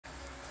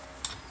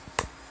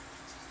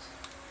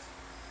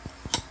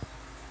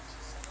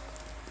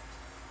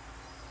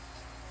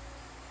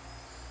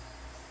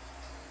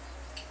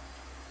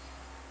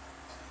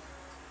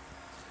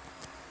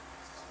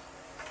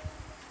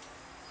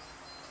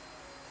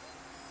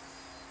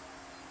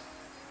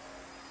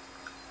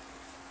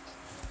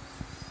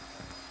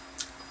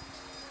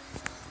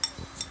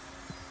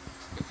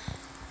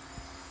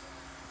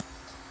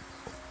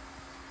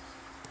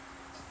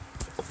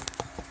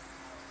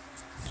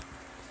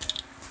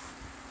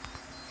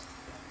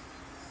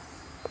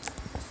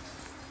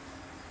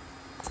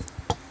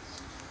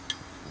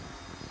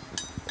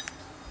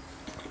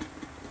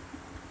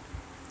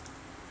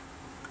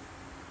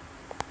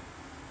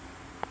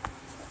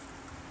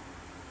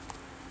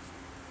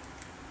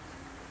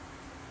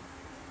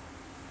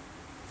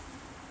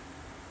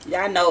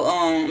Y'all know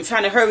I'm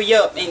trying to hurry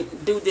up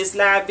and do this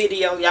live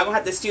video. Y'all gonna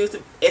have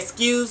to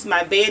excuse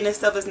my bed and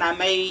stuff is not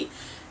made.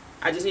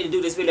 I just need to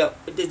do this video.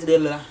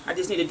 I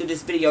just need to do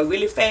this video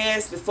really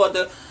fast before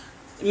the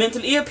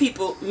mentally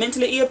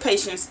ill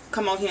patients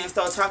come on here and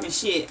start talking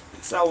shit.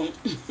 So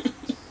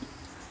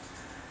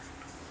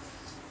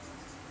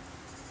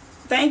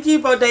thank you,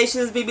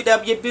 Bodacious,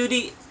 BBW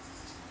Beauty,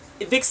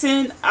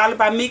 Vixen, all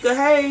about Mika.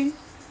 Hey,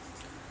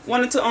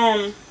 wanted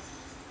to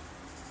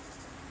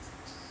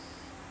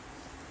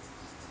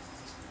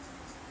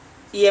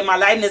yeah, my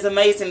lighting is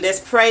amazing. Let's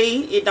pray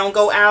it don't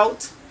go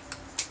out.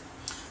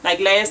 Like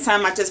last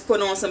time, I just put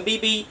on some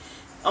baby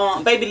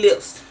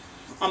lips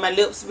on my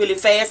lips really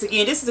fast.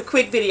 Again, this is a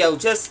quick video,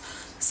 just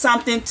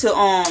something to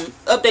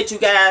update you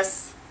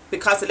guys,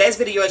 because the last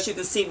video, as you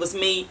can see, was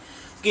me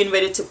getting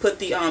ready to put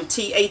the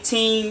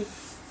T18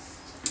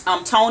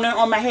 toner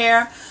on my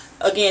hair.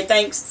 Again,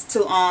 thanks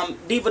to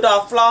Diva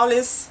Doll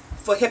Flawless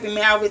for helping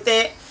me out with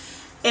that.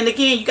 And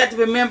again, you got to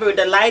remember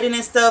the lighting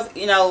and stuff,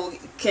 you know,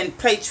 can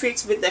play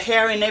tricks with the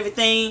hair and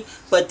everything.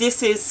 But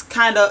this is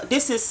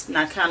this is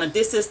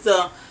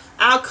the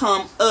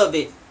outcome of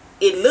it.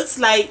 It looks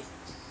like,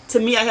 to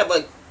me, I have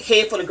a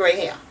head full of gray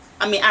hair.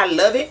 I mean, I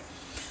love it.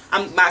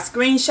 My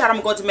screenshot,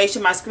 I'm going to make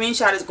sure my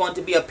screenshot is going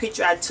to be a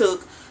picture I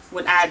took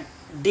when I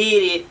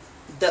did it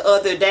the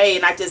other day,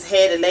 and I just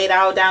had it laid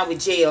all down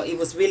with gel. It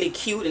was really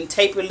cute and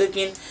taper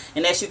looking,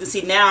 and as you can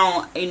see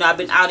now, you know, I've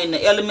been out in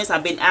the elements,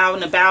 I've been out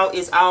and about.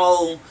 It's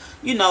all,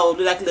 you know,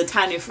 like a little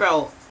tiny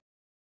fro.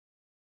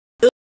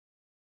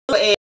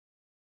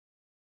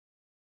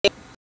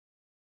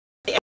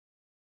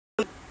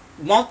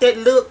 Want that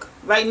look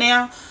right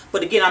now,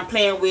 but again, I'm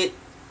playing with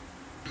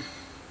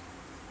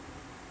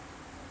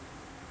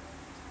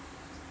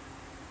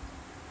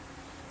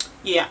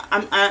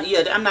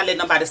I'm not letting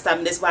nobody stop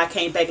me. That's why I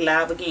came back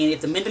live again.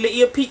 If the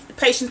mentally ill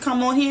patients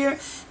come on here,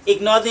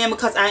 ignore them,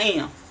 because I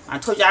am. I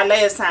told y'all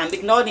last time,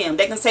 ignore them.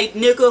 They can say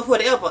nigga,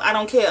 whatever. I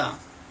don't care.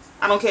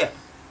 I don't care.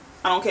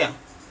 I don't care.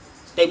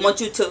 They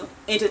want you to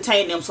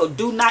entertain them, so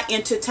do not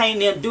entertain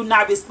them. Do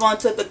not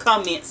respond to the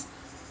comments.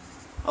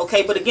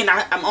 Okay, but again,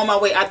 I'm on my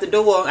way out the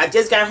door. I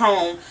just got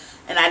home,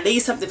 and I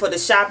need something for the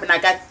shop, and I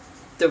got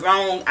the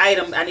wrong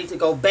item. I need to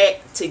go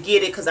back to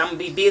get it, because I'm going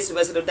to be busy the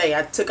rest of the day.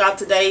 I took off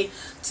today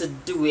to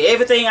do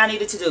everything I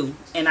needed to do,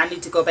 and I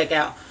need to go back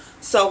out.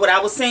 So what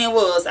I was saying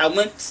was, I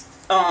went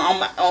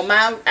on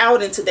my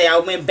outing today. I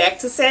went back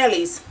to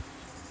Sally's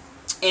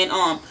and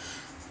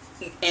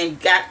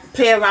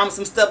play around with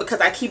some stuff, because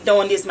I keep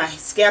doing this. My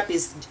scalp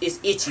is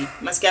itchy.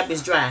 My scalp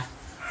is dry,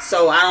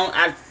 so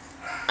I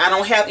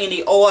don't have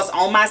any oils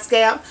on my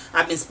scalp.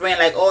 I've been spraying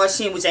like oil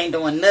sheen, which ain't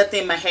doing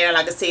nothing. My hair,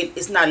 like I said,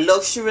 it's not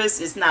luxurious.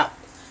 It's not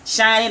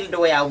shining the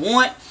way I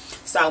want.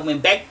 So I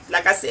went back,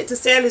 like I said, to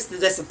Sally's to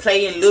just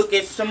play and look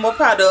at some more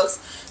products.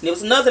 And there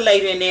was another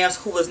lady in there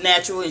who was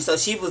natural, and so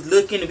she was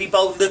looking, and we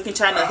both looking,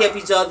 trying to help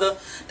each other.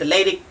 The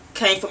lady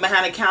came from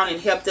behind the counter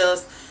and helped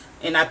us,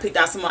 and I picked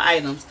out some more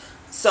items.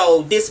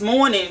 So this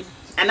morning,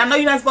 and I know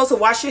you're not supposed to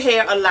wash your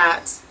hair a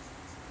lot,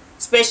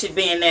 especially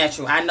being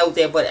natural, I know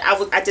that, but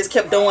I just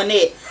kept doing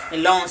that.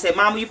 And Lauren said,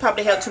 Mama, you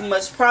probably have too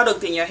much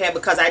product in your hair,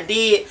 because I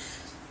did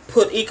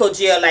put Eco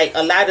Gel, like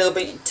a lot of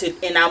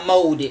it, and I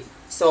molded.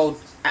 So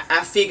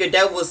I figured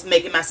that was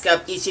making my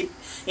scalp itchy,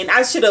 and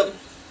I should have.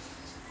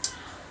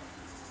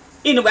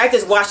 Anyway, I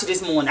just washed it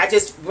this morning. I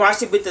just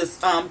washed it with the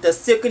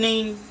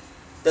silkening,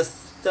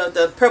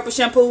 the purple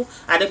shampoo.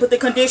 I didn't put the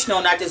conditioner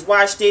on. I just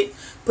washed it.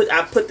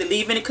 I put the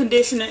leave-in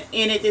conditioner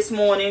in it this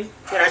morning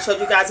that I showed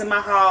you guys in my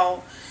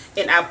haul,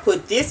 and I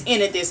put this in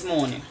it this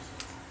morning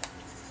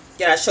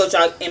that I showed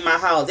y'all in my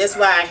haul. That's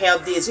why I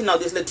have this, you know,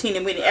 this little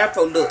teeny weeny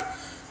afro look.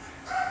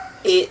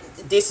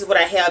 This is what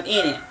I have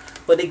in it.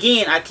 But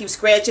again, I keep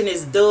scratching.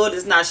 It's dull.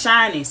 It's not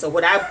shiny. So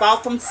what I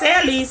bought from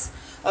Sally's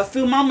a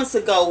few moments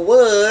ago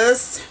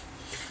was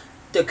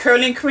the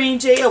curling cream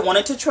gel. I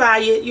wanted to try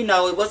it. You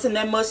know, it wasn't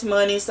that much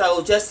money,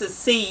 so just to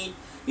see,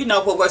 you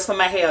know, what works for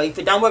my hair. If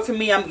it don't work for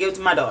me, I'm gonna give it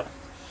to my daughter.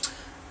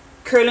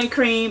 Curling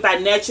cream by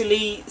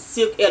Naturally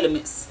Silk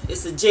Elements.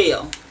 It's a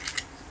gel.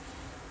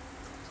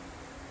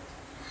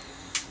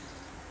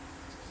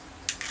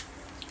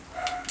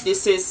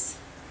 This is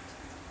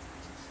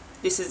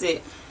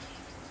it.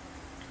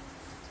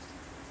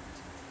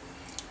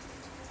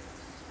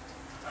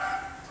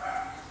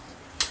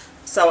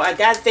 So I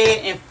got that,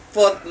 and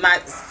for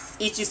my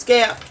itchy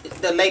scalp,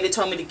 the lady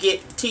told me to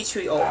get tea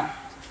tree oil.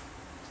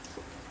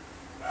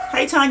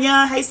 Hey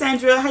Tanya, hey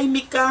Sandra, hey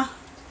Mika.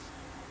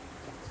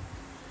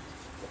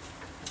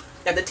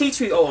 Got the tea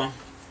tree oil,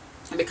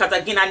 because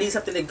again, I need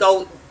something to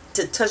go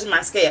to touch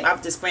my scalp. I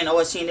was just spraying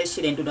oil sheen. That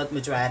shit ain't do nothing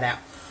but dry it out.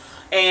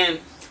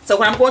 And so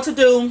what I'm going to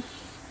do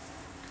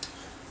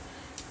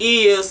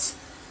is,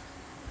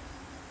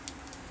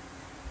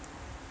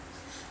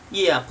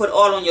 yeah, put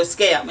oil on your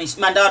scalp. And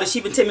my daughter, she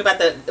been telling me about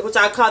the, what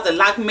I call the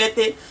lock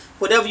method.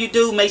 Whatever you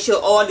do, make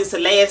sure oil is the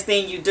last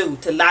thing you do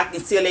to lock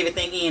and seal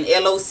everything in.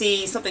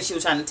 LOC, something she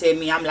was trying to tell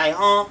me. I'm like,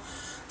 huh?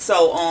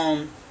 So,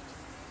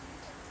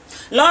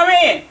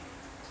 Lauren,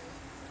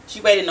 She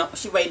waiting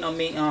on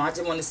me. I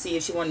just want to see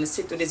if she wanted to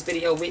sit through this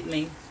video with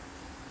me.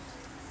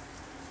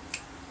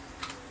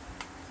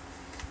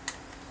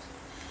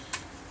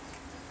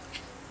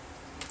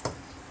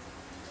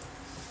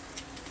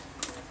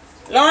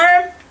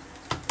 Lauren?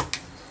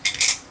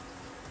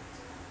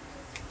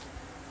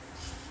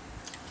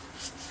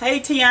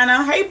 Hey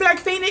Tiana. Hey Black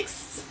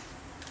Phoenix.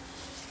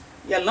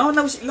 Yeah,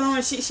 Lauren,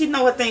 she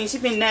know her thing. She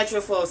been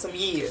natural for some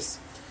years.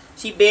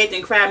 She begged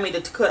and cried me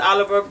to cut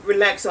all of her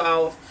relaxer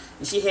off.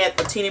 And she had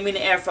a teeny mini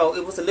afro.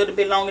 It was a little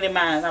bit longer than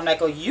mine. I'm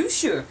like, oh, you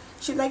sure?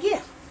 She's like,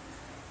 yeah.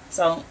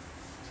 So,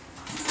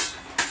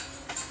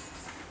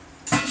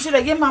 she's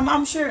like, yeah, Mom,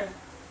 I'm sure.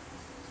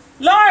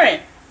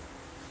 Lauren!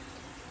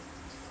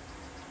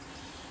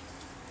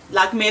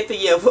 Like Method,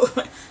 yeah.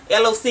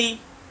 LOC.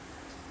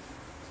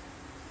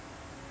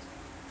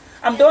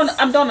 I'm doing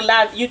a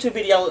live YouTube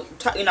video,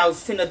 you know,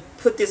 finna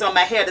put this on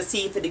my hair to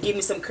see if it'll give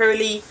me some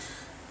curly.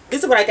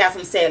 This is what I got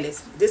from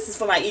Sally's. This is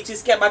for my itchy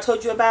scalp I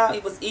told you about.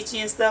 It was itchy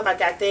and stuff. I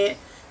got that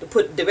to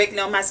put directly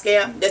on my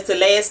scalp. That's the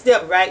last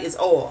step, right? Is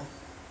oil.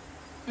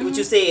 What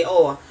you said,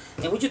 oil.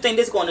 And what you think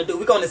this is going to do?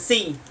 We're going to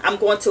see. I'm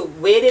going to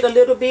wet it a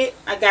little bit.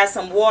 I got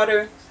some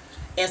water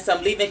and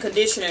some leave-in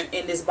conditioner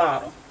in this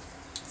bottle.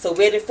 So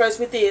wet it first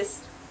with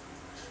this.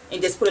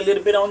 And just put a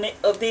little bit on it,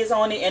 of this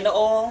on it and the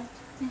oil.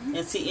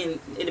 And see, and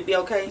it'll be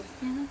okay.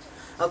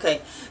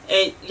 Okay.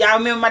 And y'all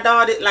remember my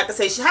daughter, like I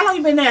said, how long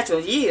you been natural?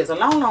 Years. A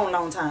long, long,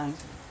 long time.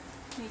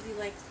 Maybe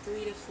like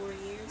 3 to 4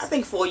 years. I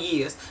think 4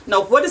 years.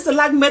 No, what is the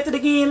lock method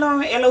again,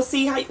 Lauren?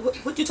 LOC?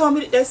 What you told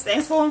me that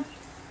stands for?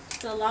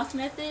 The lock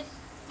method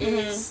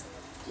is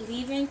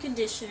leave-in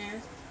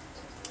conditioner,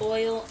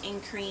 oil,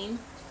 and cream.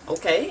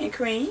 Okay, and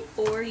cream.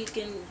 Or you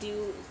can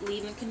do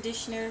leave-in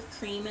conditioner,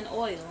 cream, and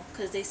oil.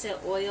 Because they said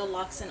oil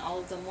locks in all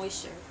of the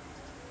moisture.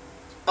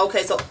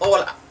 Okay, so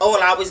oil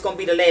always going to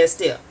be the last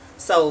step.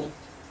 So,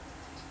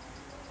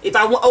 if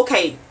I want,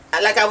 okay,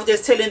 like I was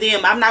just telling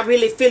them, I'm not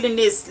really feeling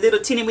this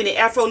little teeny mini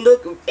afro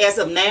look as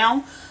of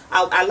now.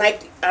 I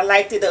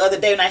liked it the other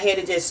day when I had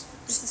it just.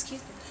 This is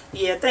cute.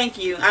 Yeah, thank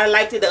you. I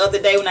liked it the other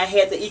day when I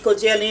had the Eco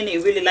Gel in it.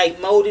 It really like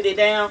molded it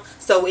down.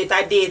 So if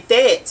I did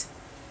that,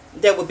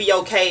 that would be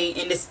okay.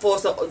 And just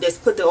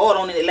put the oil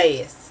on it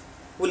last.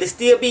 Will it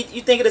still be?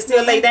 You think it'll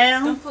still lay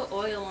down? Don't put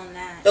oil on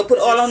that. Don't put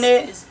oil on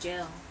that. It's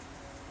gel.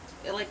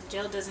 Like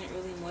gel doesn't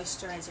really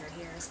moisturize your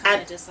hair. It's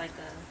kind of just like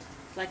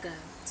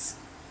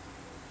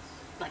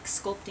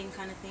sculpting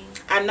kind of thing.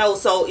 I know.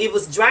 So it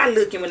was dry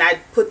looking when I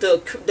put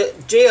the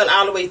gel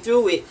all the way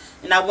through it,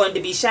 and I wanted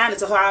to be shiny.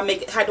 So how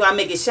do I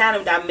make it shiny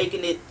without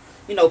making it,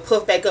 you know,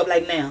 puff back up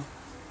like now?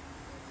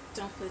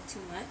 Don't put too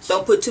much.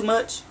 Don't put too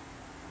much.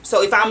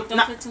 So if I'm don't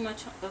put too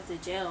much of the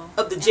gel.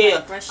 Of the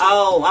gel. Like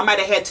oh, I might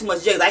have had too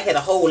much gel. I had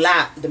a whole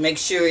lot to make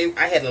sure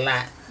I had a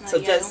lot. No, so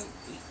yeah, just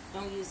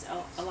don't use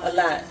a lot. A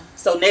lot.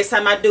 So next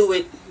time I do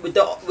it with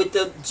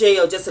the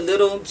gel, just a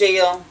little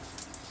gel,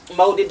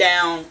 mold it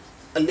down,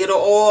 a little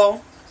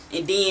oil,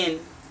 and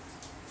then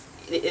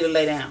it'll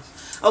lay down.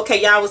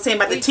 Okay, y'all was saying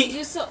about the tea.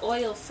 Use the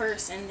oil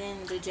first and then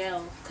the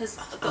gel, because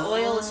the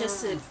oil is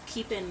just to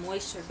keep in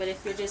moisture. But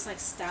if you're just like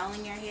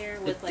styling your hair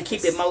with like to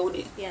keep it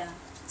molded. Yeah.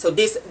 So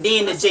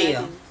then the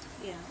gel.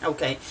 Yeah.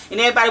 Okay. And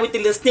everybody with the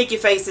little stinky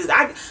faces.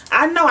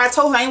 I know I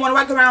told her I didn't want to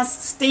walk around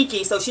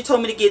stinky, so she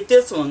told me to get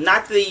this one,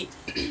 not the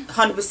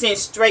 100%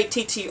 straight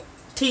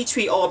tea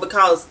tree oil,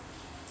 because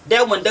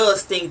that one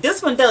does stink.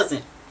 This one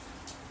doesn't.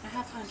 I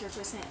have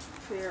 100%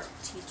 pure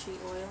tea tree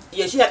oil.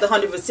 Yeah, she had the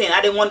 100%.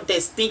 I didn't want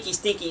that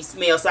stinky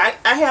smell. So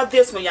I have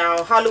this one,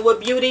 y'all. Hollywood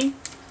Beauty.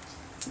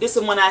 This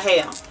is the one I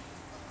have.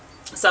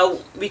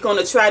 So we're going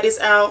to try this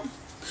out.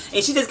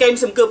 And she just gave me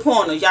some good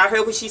pointers. Y'all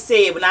heard what she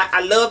said. When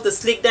I love the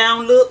slick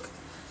down look,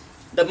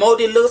 the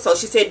molded look. So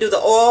she said do the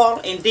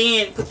oil and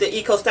then put the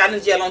Eco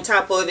Styling Gel on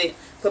top of it.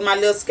 Put my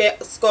little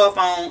scarf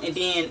on, and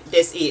then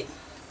that's it.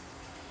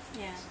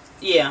 Yeah.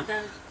 Yeah.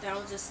 That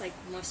will just like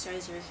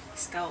moisturize your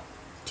scalp.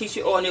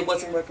 Tissue oil, and it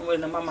wasn't working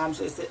with it. My mom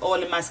said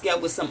oil in my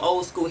scalp with some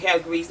old school hair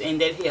grease, and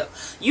that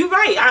helped. You're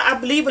right. I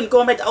believe in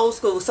going back to old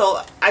school.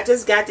 So I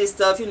just got this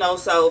stuff, you know.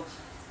 So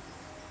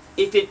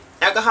if it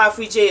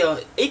alcohol-free gel,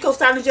 Eco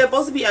Styling Gel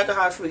supposed to be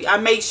alcohol-free. I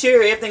make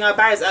sure everything I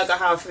buy is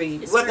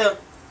alcohol-free. It's for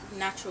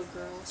natural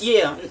girls.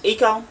 Yeah,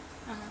 Eco.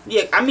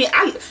 Yeah, I mean,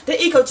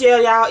 the Eco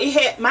Gel, y'all. It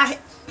had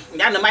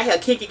y'all know my hair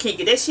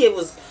kinky. That shit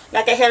was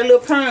like I had a little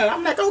perm.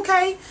 I'm like,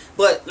 okay,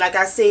 but like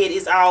I said,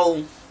 it's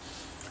all.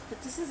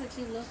 But this is a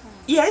cute look.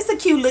 Yeah, it's a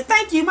cute look.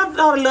 Thank you. My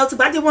daughter loves it,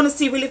 but I just want to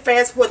see really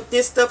fast what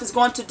this stuff is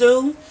going to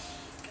do.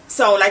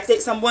 So, like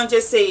someone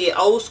just said,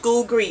 old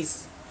school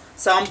grease.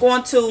 So I'm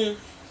going to.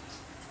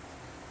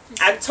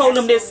 I told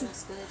them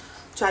this.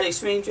 Try the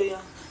extreme gel.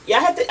 Yeah,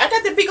 I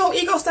got the big old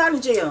Eco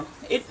Styling Gel.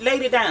 It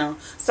laid it down.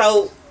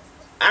 So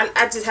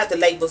I just have to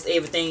label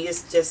everything.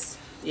 It's just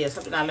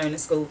something I learned in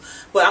school.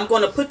 But I'm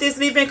going to put this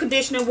leave-in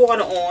conditioning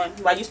water on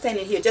while you're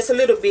standing here, just a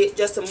little bit,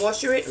 just to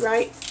moisture it,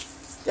 right?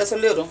 Just a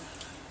little.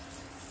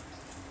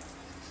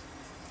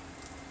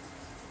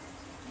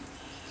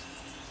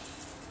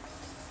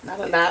 Not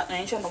a lot. I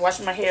ain't trying to wash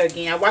my hair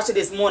again. I washed it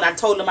this morning. I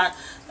told them I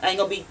ain't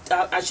gonna be.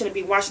 I shouldn't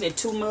be washing it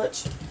too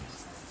much.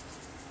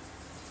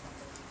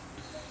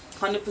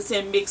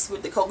 100% mixed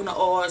with the coconut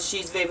oil.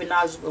 She's very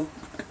knowledgeable.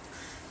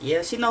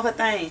 Yeah, she know her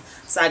thing.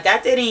 So I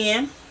got that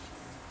in.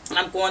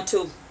 I'm going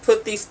to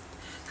put this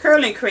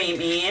curling cream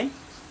in.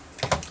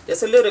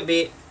 Just a little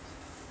bit.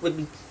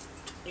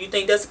 You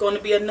think that's going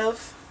to be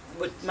enough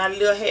with my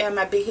little hair,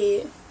 my big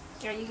head?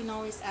 Yeah, you can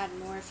always add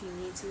more if you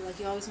need to. Like,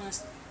 you always want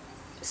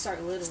to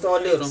start little.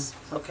 Start little.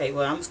 Okay,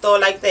 well, I'm going to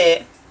start like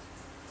that.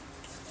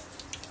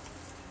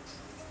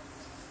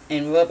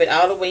 And rub it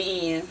all the way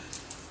in.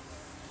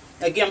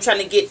 Again, I'm trying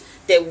to get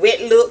that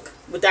wet look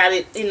without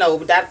it, you know,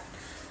 without...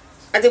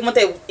 I just want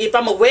that... If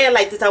I'm going to wear it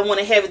like this, I want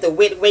to have it the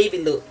wet, wavy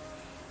look.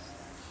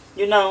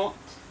 You know?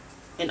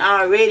 And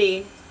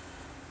already,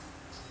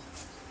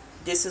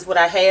 this is what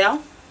I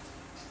have.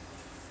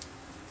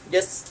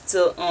 Just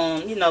to,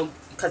 you know,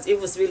 because it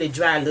was really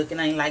dry looking.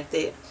 I ain't like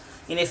that.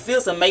 And it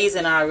feels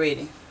amazing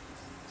already.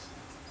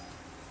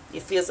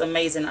 It feels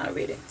amazing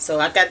already. So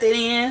I got that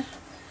in.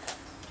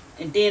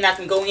 And then I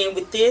can go in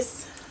with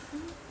this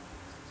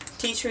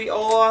tea tree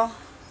oil.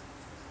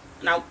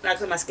 Now,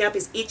 because my scalp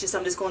is itchy, so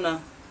I'm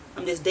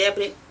just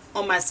dabbing it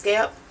on my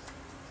scalp.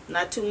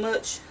 Not too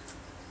much.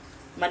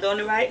 Am I doing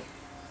it right?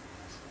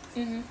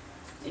 Mm-hmm.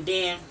 And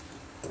then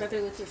rub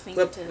it with your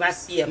fingertips.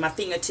 My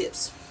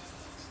fingertips.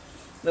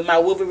 With my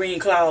Wolverine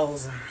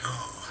claws.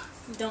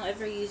 Don't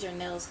ever use your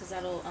nails because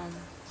that'll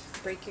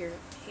break your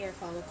hair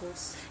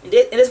follicles. And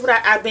that's what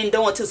I've been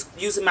doing too,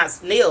 using my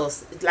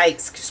nails. Like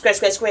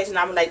scratch. And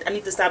I'm like, I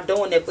need to stop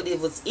doing that, but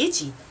it was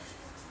itchy.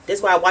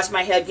 That's why I washed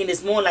my hair again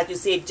this morning. Like you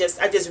said,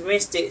 I just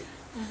rinsed it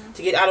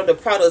to get all of the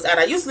products out.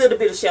 I used a little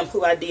bit of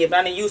shampoo, I did, but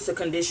I didn't use the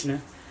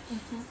conditioner.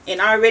 And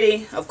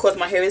already, of course,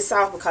 my hair is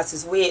soft because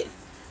it's wet.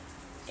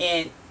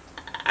 And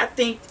I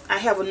think I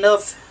have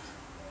enough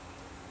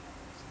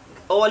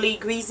oily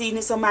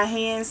greasiness on my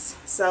hands.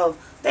 So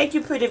thank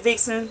you, Pretty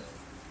Vixen.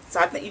 So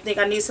you think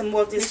I need some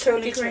more of this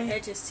curly cream? Your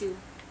edges too.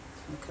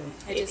 Okay.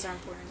 Edges are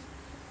important.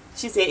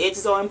 She said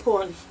edges are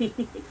important.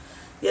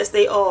 Yes,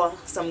 they are.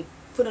 So I'm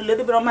putting a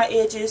little bit on my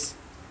edges.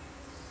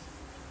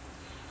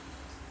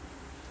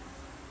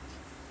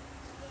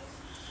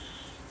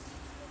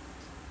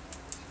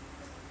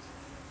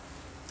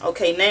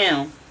 Okay,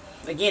 now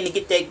again, to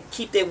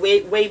keep that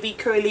wavy,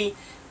 curly,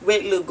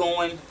 wet look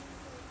going.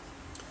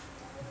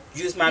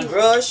 Use my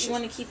brush. You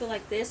want to keep it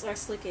like this or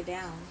slick it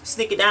down?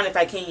 Slick it down if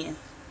I can.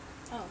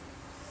 Oh.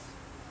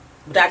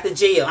 Without the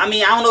gel. I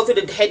mean, I don't know if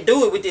it'll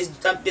do it with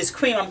this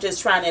cream. I'm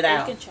just trying it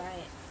out. You can try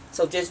it.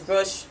 So just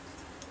brush.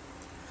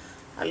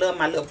 I love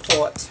my little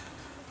part.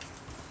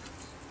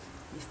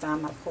 Let me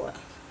find my part.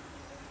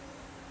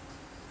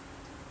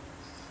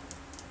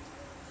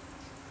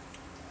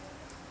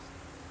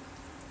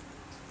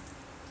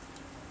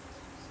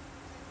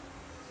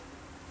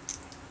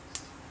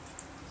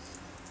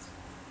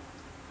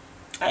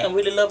 I am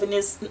really loving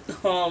this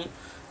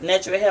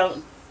natural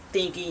health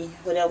thingy,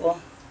 whatever.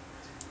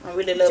 I'm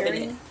really loving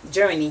it.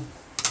 Journey.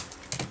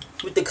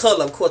 With the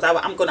color, of course.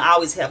 I'm going to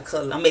always have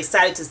color. I'm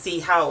excited to see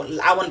how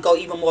I want to go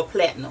even more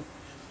platinum.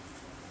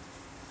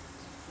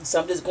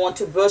 So I'm just going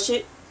to brush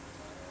it.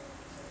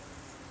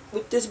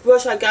 With this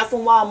brush I got from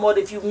Walmart.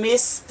 If you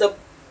missed the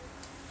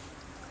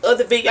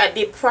other video I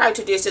did prior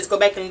to this, just go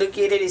back and look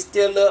at it. It's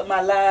still up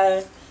my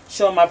line,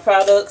 showing my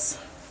products.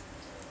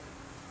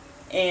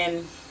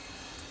 And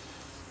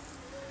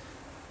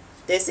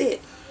that's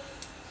it.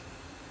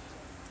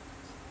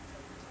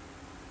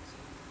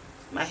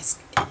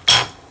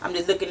 I'm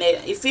just looking at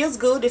it. It feels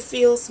good. It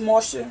feels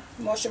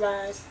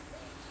moisturized.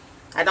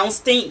 I don't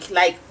stink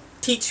like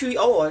tea tree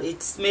oil.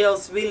 It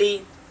smells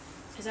really.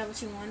 Is that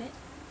what you wanted?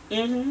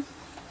 Mm-hmm.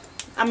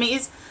 I mean,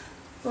 it's.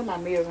 Where's my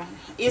mirror?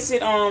 Is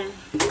it I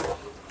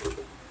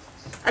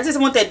just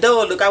want that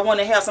dull look. I want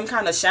to have some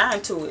kind of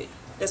shine to it.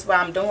 That's why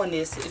I'm doing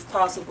this, if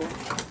possible.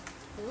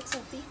 It looks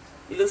healthy.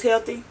 It looks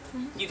healthy?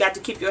 Mm-hmm. You got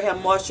to keep your hair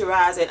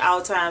moisturized at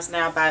all times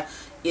now by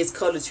it's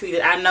color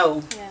treated. I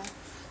know. Yeah.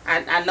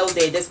 I know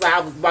that. That's why I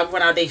was walking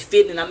around all day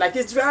fitting. I'm like,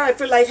 it's dry. I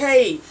feel like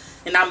hay.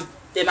 And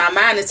my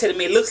mind is telling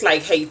me it looks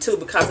like hay too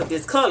because of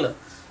this color.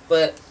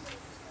 But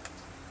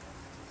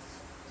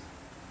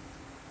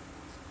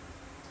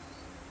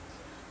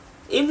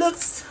it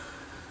looks,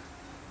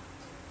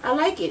 I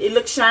like it. It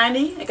looks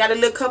shiny. I got a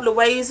little couple of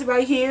waves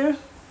right here.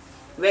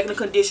 Regular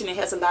conditioner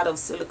has a lot of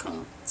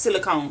silicone.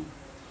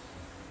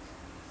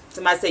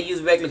 Somebody said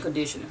use regular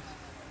conditioner.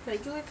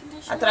 Regular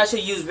conditioner? I thought I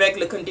should use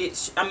regular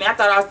conditioner. I mean, I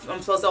thought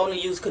I'm supposed to only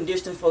use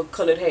conditioner for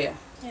colored hair.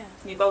 Yeah.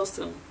 You supposed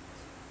to.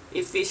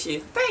 It's fishy.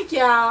 Thank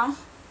y'all.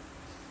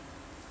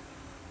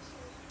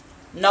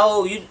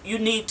 No, you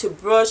need to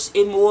brush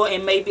it more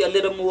and maybe a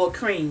little more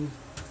cream.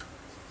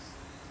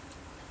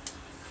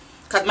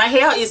 Because my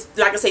hair is,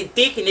 like I say,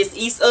 thick and it's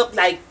eats up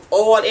like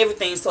oil,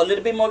 everything. So a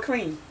little bit more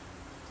cream.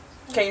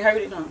 Can you hear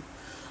it? No.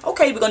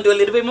 Okay, we're going to do a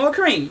little bit more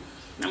cream.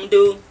 I'm going to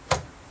do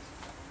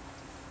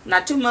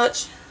not too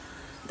much.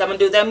 I'm going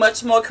to do that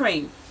much more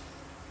cream.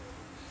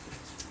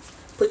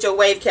 Put your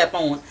wave cap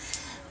on.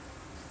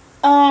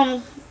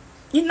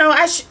 You know,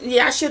 I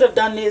should have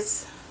done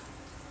this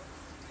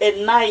at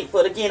night.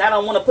 But again, I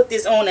don't want to put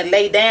this on and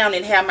lay down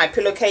and have my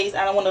pillowcase.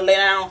 I don't want to lay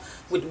down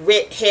with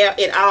wet hair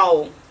at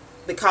all,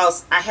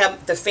 because I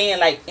have the fan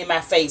like in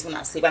my face when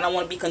I sleep. I don't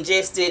want to be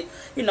congested.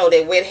 You know,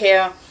 that wet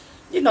hair,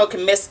 you know,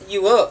 can mess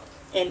you up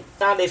and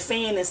all that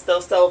fan and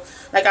stuff. So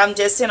like I'm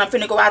just saying, I'm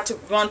finna go out to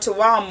run to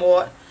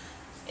Walmart,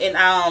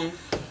 and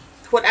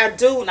what I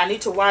do, and I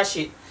need to wash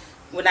it,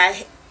 when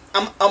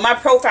I'm on my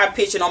profile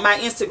picture on my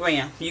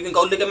Instagram. You can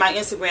go look at my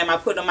Instagram. I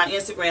put on my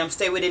Instagram,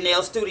 Stay With It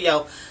Nail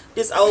Studio.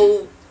 This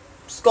old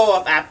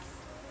scarf,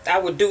 I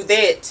would do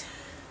that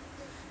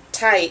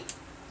tight,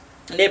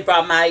 and it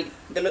brought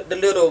the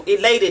little,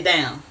 it laid it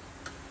down.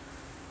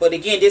 But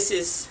again, this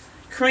is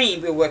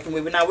cream we're working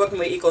with. We're not working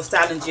with Eco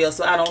Styling Gel,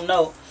 so I don't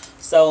know.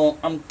 So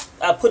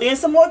I put in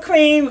some more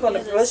cream. We're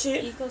gonna brush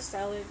it. Eco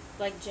Styling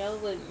like gel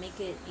would make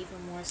it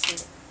even more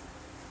slick.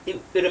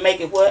 It'll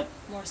make it what?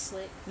 More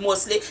slick. More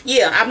slick.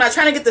 Yeah, I'm not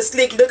trying to get the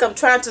slick look. I'm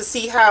trying to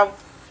see how,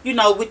 you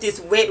know, with this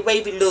wet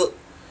wavy look,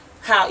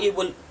 how it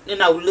will, you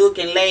know, look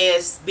and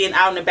last being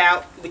out and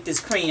about with this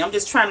cream. I'm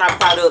just trying our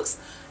products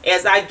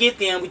as I get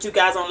them with you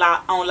guys on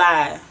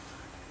live.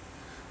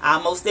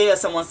 Almost there.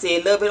 Someone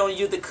said, love it on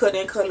you, the cut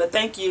and color.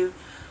 Thank you.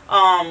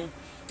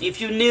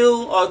 If you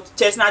new or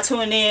just not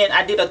tuning in,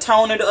 I did a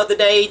toner the other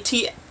day,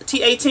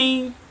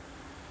 T18.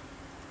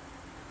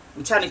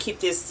 I'm trying to keep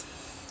this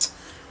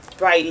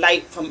bright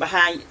light from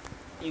behind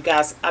you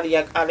guys, out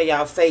of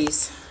y'all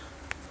face.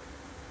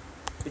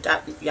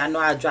 Y'all know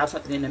I'll drop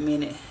something in a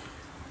minute.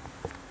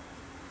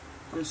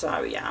 I'm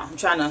sorry, y'all. I'm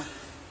trying to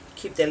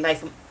keep that light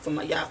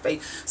from y'all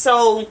face.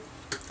 So,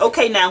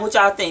 okay, now what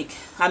y'all think?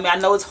 I mean, I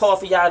know it's hard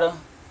for y'all to.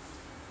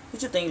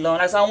 What you think, Lauren?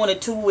 Like, so I don't want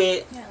it too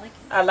wet. Yeah, I like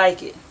it. I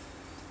like it.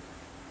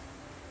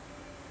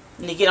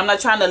 And again, I'm not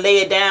trying to lay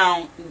it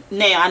down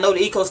now. I know the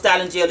Eco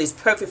Styling Gel is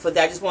perfect for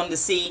that. I just wanted to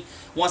see,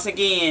 once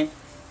again,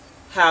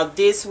 how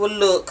this will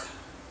look,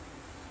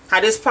 how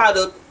this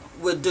product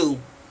would do.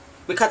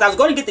 Because I was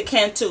going to get the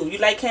Cantu. You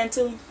like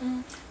Cantu?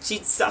 Mm-hmm.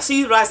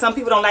 She's right. Some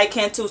people don't like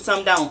Cantu,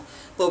 some don't.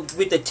 But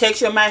with the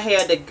texture of my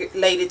hair, the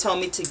lady told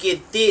me to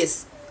get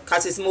this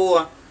because it's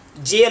more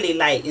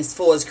jelly-like as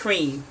far as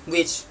cream,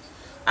 which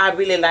I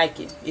really like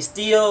it. It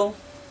still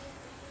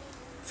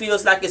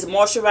feels like it's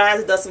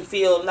moisturized. It doesn't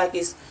feel like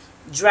it's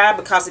dry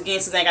because, again,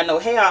 since I ain't got no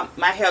hair,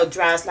 my hair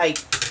dries like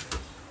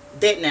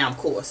that now, of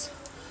course.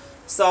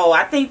 So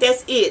I think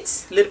that's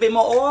it. A little bit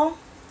more oil?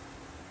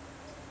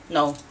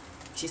 No.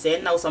 She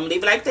said no, so I'm going to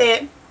leave it like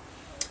that.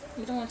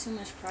 You don't want too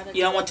much product.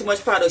 You don't want too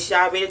much product. She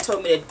already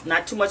told me that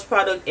not too much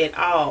product at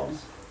all.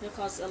 It'll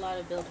cause a lot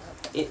of buildup.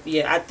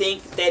 Yeah, I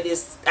think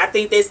that's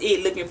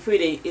it, looking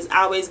pretty. It's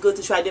always good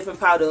to try different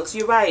products.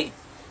 You're right.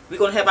 We're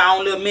going to have our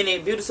own little mini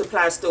beauty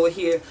supply store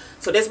here.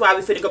 So that's why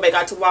we're finna go back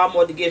out to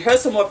Walmart to get her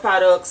some more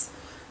products.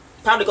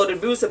 Probably go to the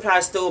beauty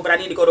supply store, but I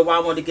need to go to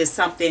Walmart to get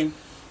something.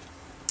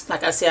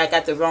 Like I said, I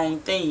got the wrong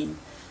thing.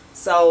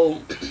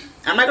 So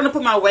I'm not going to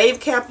put my wave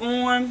cap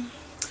on,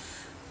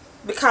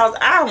 because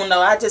I don't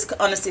know. I just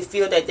honestly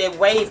feel that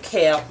wave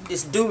cap,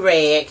 this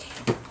do-rag,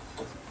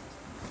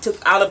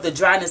 took all of the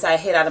dryness I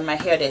had out of my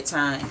hair that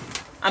time.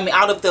 I mean,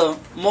 out of the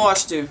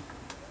moisture.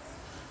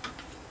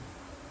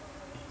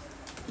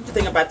 What do you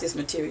think about this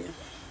material?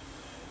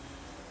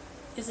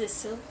 Is it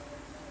silk?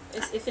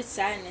 If it's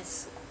satin,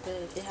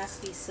 it has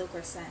to be silk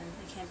or satin.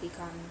 It can't be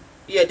cotton.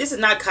 Yeah, this is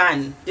not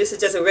cotton. This is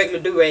just a regular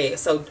do-rag.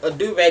 So a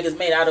do-rag is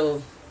made out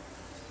of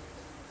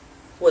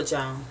what,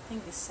 y'all? I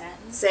think it's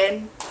satin.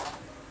 Satin.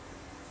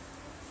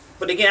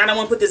 But again, I don't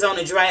want to put this on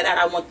and dry it out.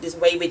 I want this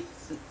wavy,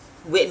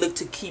 wet look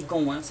to keep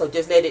going. So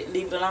just leave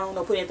it alone.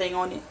 Don't put anything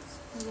on it.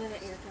 Let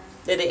it air dry.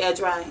 Let it air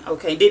dry.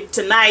 Okay.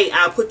 Tonight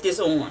I'll put this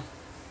on.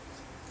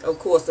 Of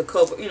course, the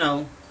cover. You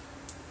know,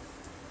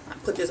 I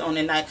put this on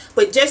at night.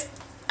 But just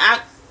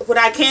what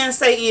I can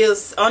say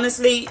is,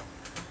 honestly,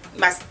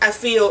 I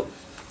feel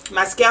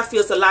my scalp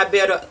feels a lot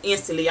better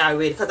instantly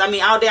already. Because I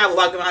mean, all day I was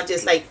walking around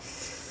just like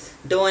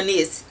doing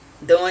this,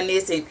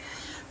 and.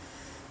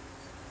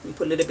 Let me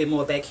put a little bit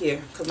more back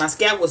here, because my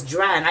scalp was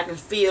dry and I can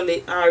feel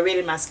it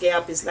already. My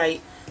scalp is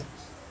like,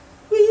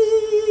 wee,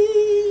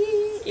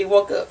 it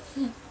woke up.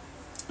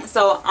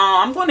 So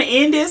I'm going to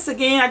end this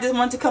again. I just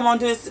want to come on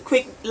to this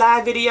quick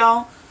live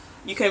video.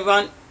 You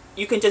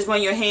can just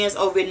run your hands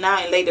over it now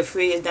and lay the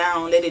frizz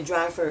down. Let it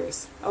dry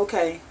first.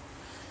 Okay.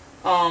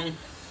 I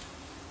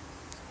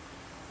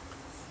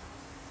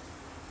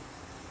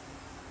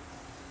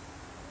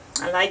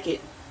like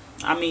it.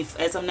 I mean,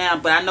 as of now,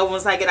 but I know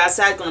once I get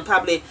outside, it's going to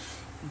probably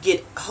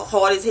get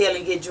hard as hell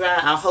and get dry.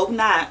 I hope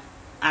not.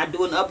 I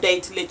do an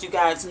update to let you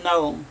guys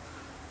know.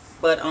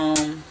 But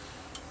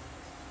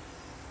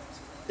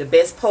the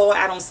best part,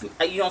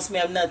 you don't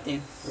smell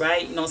nothing,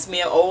 right? You don't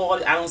smell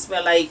oil. I don't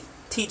smell like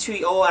tea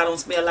tree oil. I don't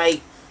smell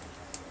like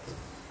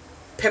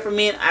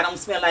peppermint. I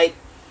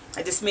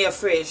just smell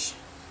fresh.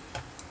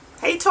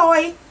 Hey,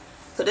 Toy.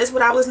 So that's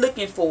what I was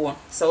looking for.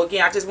 So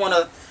again,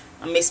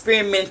 I'm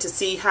experimenting to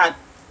see how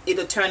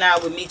it'll turn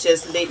out with me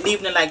just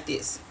leaving it like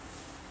this.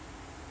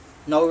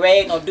 No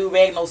rag, no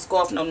do-rag, no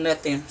scarf, no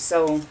nothing.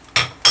 So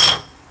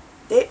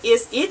that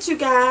is it, you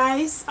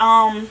guys.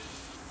 I'm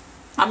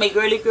I'm a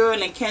girly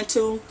girl, and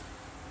Cantu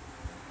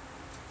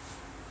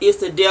is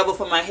the devil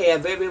for my hair.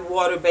 Very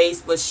water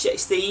based, but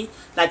see,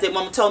 like the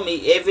mama told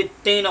me,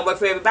 everything don't work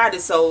for everybody.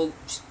 So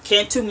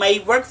Cantu may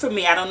work for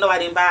me. I don't know. I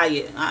didn't buy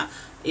it.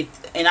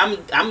 And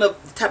I'm the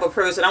type of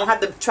person, I don't have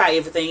to try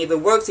everything. If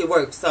it works, it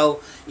works. So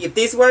if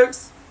this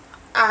works,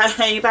 I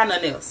ain't buy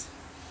nothing else.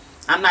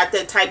 I'm not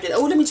that type that,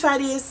 oh, let me try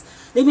this,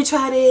 let me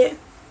try that.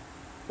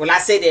 Well, I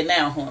say that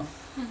now, huh?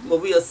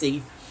 But we'll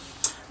see.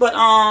 But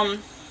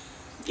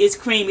it's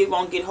cream. It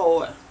won't get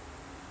hard.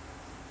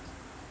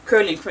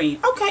 Curling cream.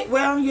 Okay,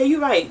 well, yeah, you're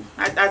right.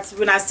 That's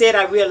when I said,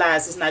 I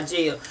realized it's not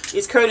gel.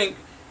 It's curling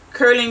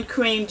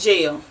cream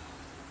gel.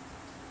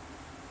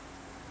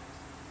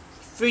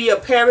 Free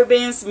of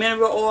parabens,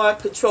 mineral oil,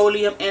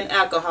 petroleum, and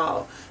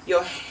alcohol.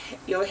 Your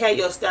hair,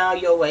 your style,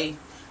 your way.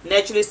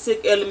 Naturally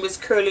Silk Elements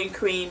curling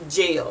cream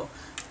gel.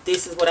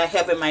 This is what I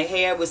have in my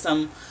hair with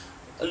a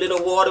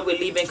little water with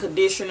leave-in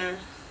conditioner,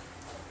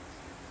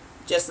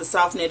 just to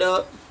soften it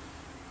up.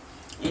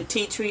 And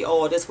tea tree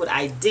oil. That's what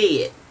I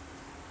did.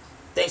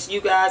 Thanks to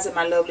you guys and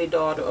my lovely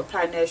daughter.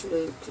 Apply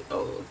naturally,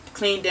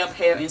 clean, damp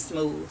hair, and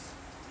smooth.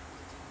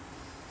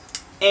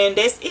 And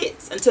that's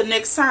it. Until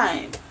next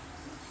time.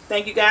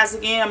 Thank you guys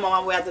again. I'm on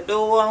my way out the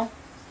door.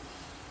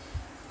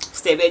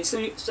 Stay ready.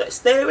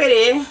 Stay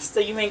ready. So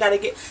you ain't gotta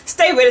get.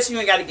 Stay ready. So you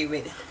ain't gotta get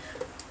ready.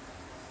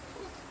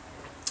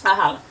 I'll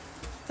holler.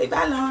 Say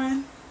bye,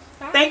 Lauren.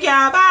 Bye. Thank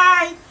y'all.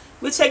 Bye.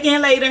 We'll check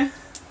in later.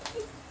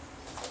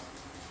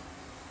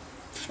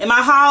 And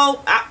my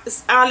haul,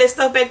 all that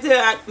stuff back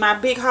there, my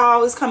big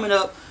haul is coming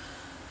up.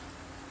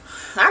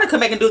 I gotta come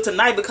back and do it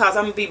tonight because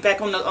I'm gonna be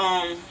back on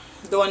the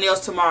doing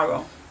nails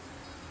tomorrow.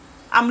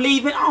 I'm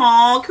leaving.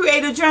 Oh,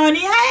 Creative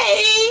Journey.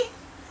 Hey,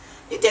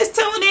 you just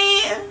tuned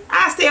in.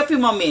 I'll stay a few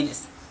more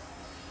minutes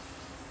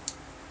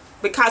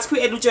because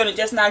Creative Journey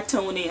just not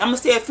tuned in. I'm gonna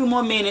stay a few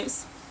more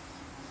minutes.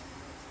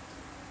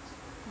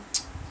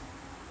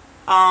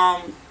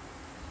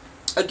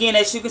 Again,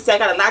 as you can see, I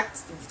got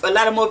a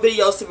lot of more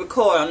videos to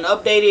record on the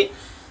updated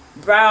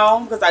brow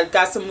because I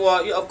got some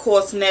more, of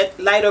course,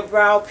 lighter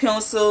brow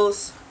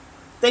pencils.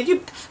 Thank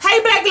you.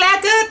 Hey, Black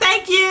Lacquer.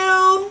 Thank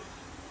you.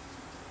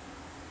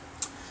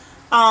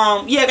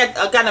 Yeah,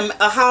 I got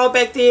a haul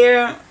back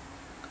there.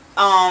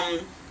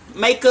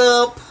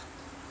 Makeup.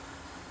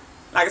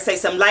 Like I say,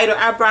 some lighter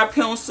eyebrow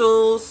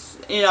pencils.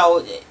 You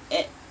know,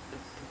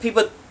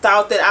 people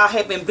thought that I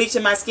had been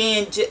bleaching my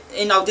skin.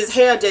 You know, this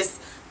hair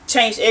just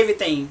changed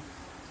everything.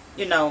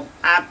 You know,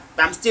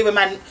 I'm still with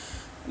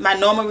my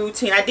normal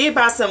routine. I did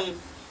buy some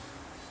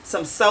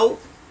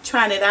soap,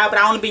 trying it out, but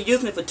I only been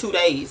using it for 2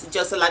 days. It's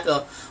just like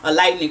a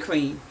lightening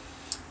cream,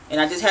 and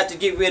I just have to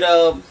get rid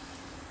of.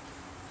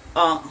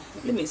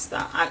 Let me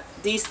stop. I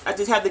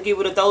just have to get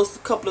rid of those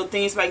couple of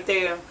things right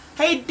there.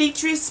 Hey,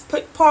 Dietrich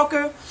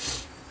Parker.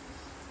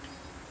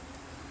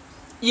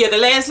 Yeah, the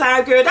last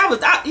live, girl, that was,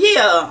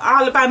 yeah,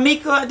 all about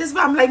Mika. This is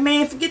why I'm like,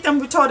 man, forget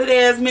them retarded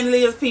ass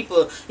mentally ill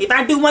people. If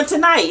I do one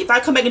tonight, if I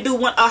come back and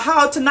do a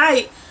haul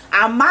tonight,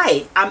 I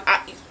might.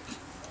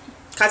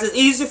 Because it's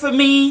easier for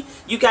me.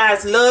 You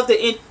guys love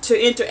the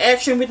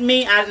interaction with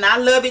me, and I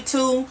love it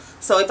too.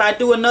 So if I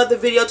do another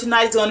video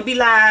tonight, it's going to be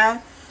live.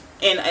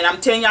 And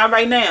I'm telling y'all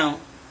right now,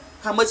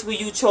 how much will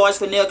you charge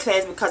for nail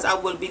class? Because I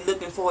will be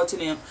looking forward to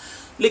them.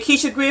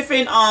 Lakeisha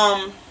Griffin,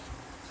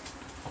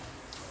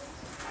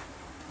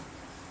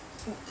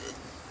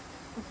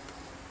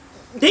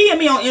 DM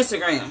me on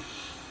Instagram.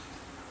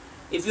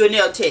 If you're a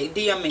nail tech,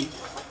 DM me.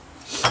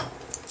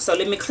 So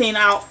let me clean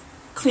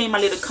my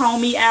little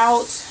comb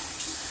out.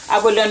 I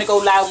will learn to go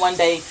live one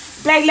day.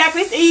 Black Lap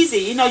is easy.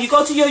 You know, you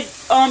go to your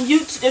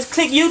YouTube, just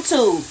click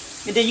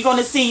YouTube, and then you're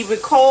gonna see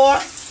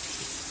record.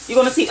 You're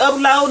gonna see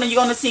upload, and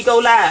you're gonna see go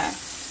live.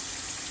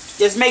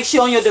 Just make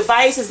sure on your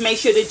devices, make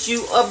sure that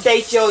you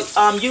update your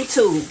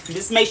YouTube.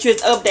 Just make sure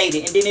it's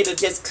updated, and then it'll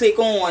just click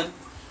on.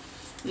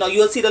 No,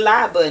 you'll see the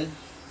live button.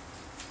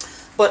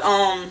 But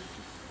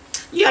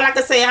yeah, like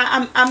I say,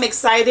 I'm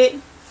excited.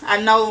 I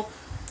know,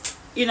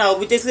 you know,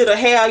 with this little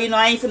hair, you know,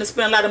 I ain't finna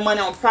spend a lot of money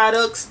on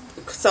products.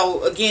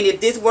 So again, if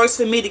this works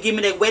for me to give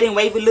me that wet and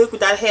wavy look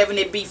without having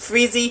it be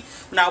frizzy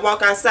when I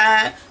walk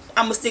outside,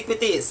 I'm gonna stick with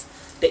this.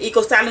 The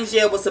Eco Styling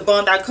Gel was the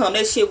Bond.com.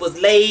 That shit was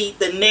laid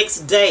the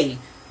next day.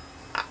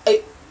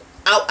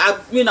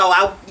 You know,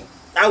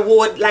 I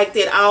wore it like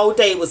that all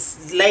day. It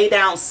was laid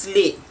down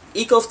slick.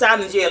 Eco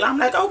Styling Gel. I'm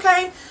like,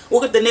 okay.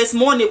 Woke up the next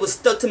morning, it was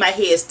stuck to my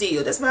head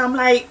still. That's why I'm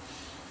like,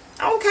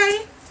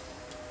 okay.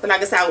 But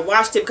like I said, I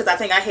washed it because I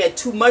think I had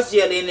too much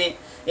gel in it.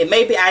 And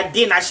maybe I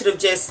didn't. I should have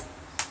just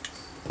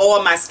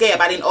oiled my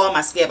scalp. I didn't oil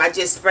my scalp. I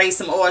just sprayed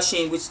some oil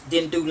sheen, which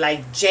didn't do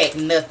like jack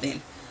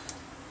nothing.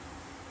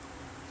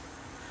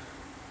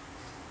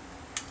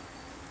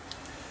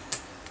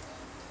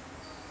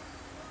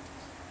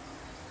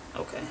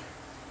 Okay.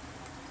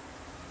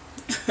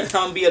 I'm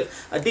going to be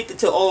addicted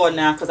to oil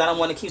now because I don't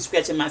want to keep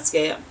scratching my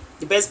scalp.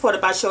 The best part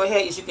about short hair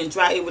is you can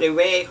dry it with a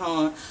rag,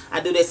 huh?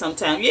 I do that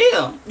sometimes.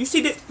 Yeah. You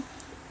see this?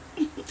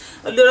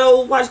 A little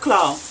old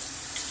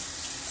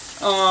washcloth.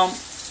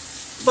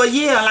 But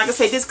yeah, like I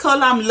said, this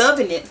color, I'm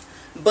loving it.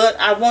 But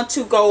I want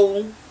to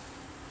go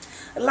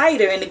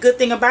lighter. And the good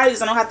thing about it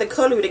is I don't have to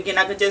color it again.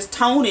 I can just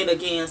tone it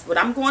again. But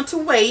I'm going to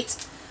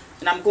wait,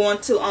 and I'm going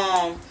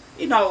to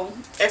you know,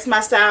 ask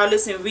my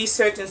stylist and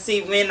research and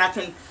see when I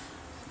can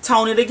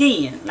tone it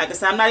again. Like I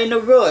said, I'm not in a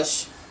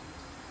rush.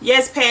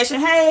 Yes,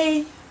 Passion,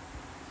 hey.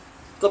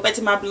 Go back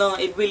to my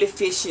blonde. It really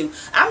fits you.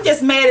 I'm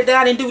just mad that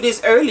I didn't do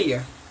this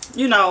earlier.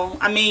 You know,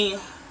 I mean,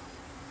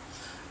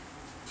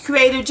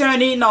 creative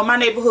journey. No, my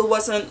neighborhood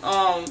wasn't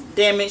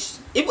damaged.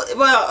 It was,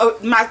 well,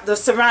 the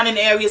surrounding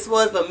areas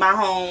was, but my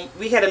home,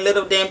 we had a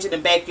little damage in the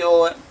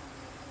backyard.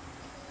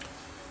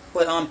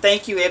 But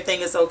thank you,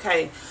 everything is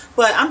okay.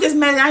 But I'm just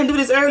mad I didn't do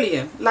this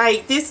earlier.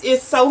 Like, this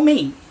is so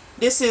me.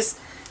 This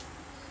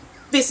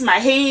my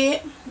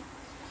head.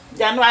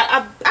 Y'all know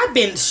I've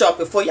been sharp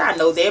before, y'all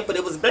know that, but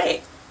it was black.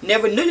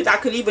 Never knew that I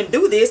could even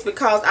do this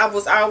because I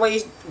was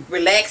always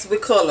relaxed with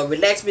color,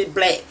 relaxed with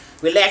black,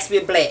 relaxed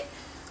with black.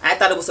 I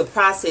thought it was a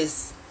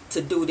process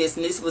to do this,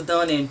 and this was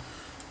done in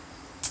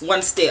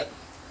one step.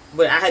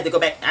 But I had to go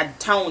back, I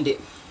toned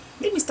it.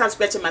 Let me stop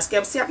scratching my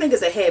scalp. See, I think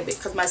it's a habit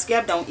because my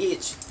scalp don't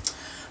itch.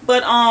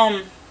 But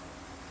I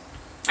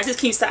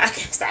just I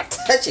can't stop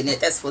touching it.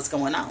 That's what's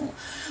going on.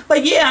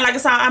 But yeah, like I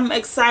said, I'm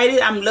excited.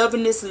 I'm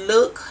loving this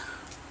look.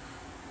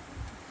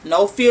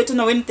 No filter,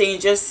 no anything.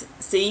 Just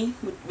see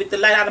with the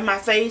light out of my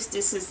face.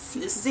 This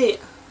is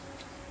it.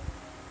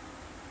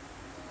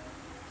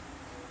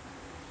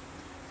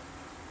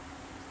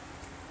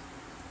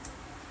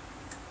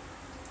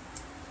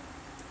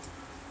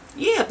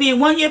 Yeah, being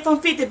 1 year from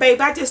 50,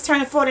 babe. I just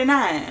turned 49.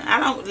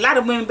 A lot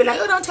of women be like,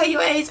 oh, don't tell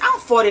your age. I'm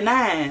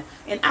 49,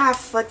 and I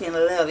fucking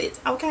love it.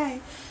 Okay.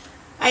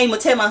 I ain't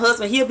gonna tell my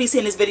husband, he'll be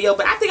seeing this video,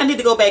 but I think I need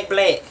to go back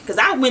black. Because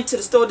I went to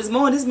the store this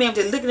morning, this man was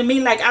just looking at me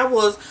like I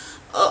was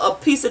a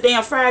piece of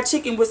damn fried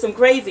chicken with some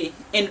gravy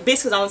and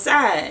biscuits on the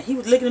side. He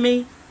was looking at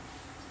me.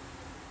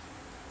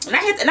 And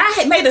I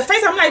had made a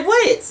face, I'm like,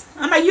 what?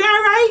 I'm like, you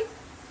alright?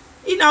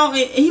 You know,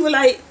 and he was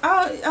like,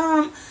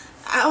 oh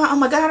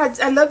my God,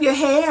 I love your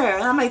hair.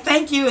 And I'm like,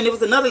 thank you. And there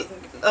was another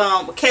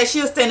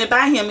cashier standing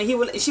by him, and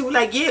she was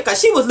like, yeah, because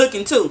she was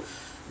looking too.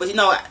 But you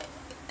know,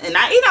 and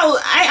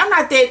I'm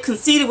not that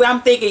conceited where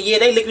I'm thinking, yeah,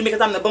 they looking at me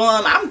because I'm the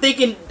bum. I'm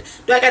thinking,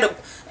 do I gotta,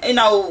 you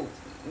know,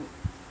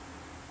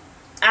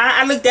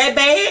 I look that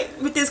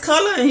bad with this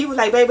color? And he was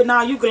like, baby,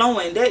 no, you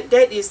glowing.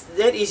 That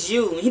is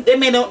you. That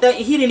man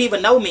he didn't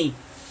even know me.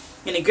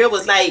 And the girl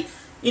was like,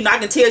 you know, I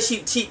can tell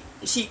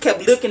she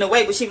kept looking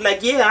away, but she was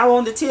like, yeah, I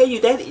wanted to tell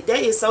you that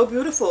is so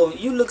beautiful.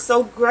 You look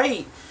so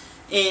great.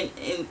 And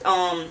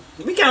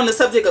we got on the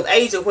subject of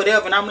age or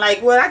whatever, and I'm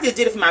like, well, I just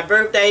did it for my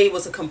birthday. It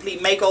was a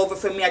complete makeover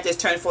for me. I just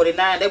turned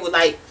 49. They were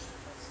like,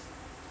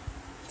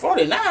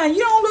 49? You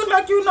don't look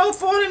like you know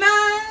 49.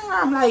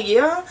 I'm like,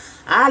 yeah,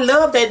 I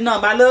love that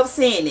number. I love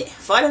seeing it.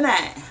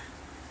 49.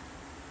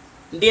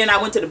 And then I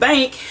went to the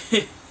bank.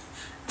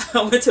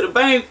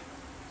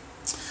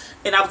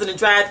 And I was in the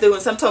drive-thru,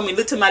 and some told me,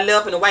 look to my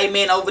left, and the white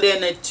man over there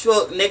in the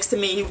truck next to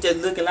me, he was just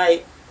looking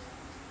like,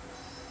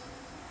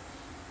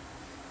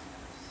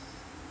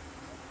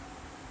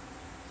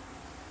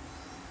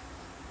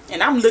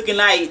 and I'm looking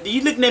like, do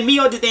you looking at me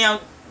or the damn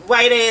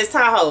white ass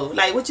Tahoe?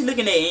 Like, what you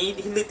looking at? And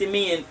he looked at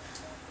me, and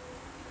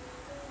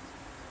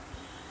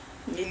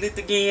he looked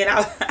again.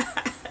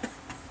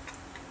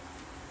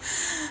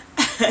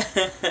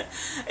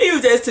 It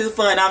was just too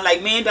fun. I'm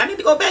like, man, do I need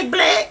to go back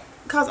black?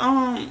 Cause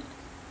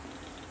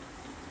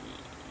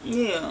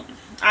yeah,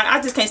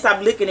 I just can't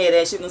stop looking at it.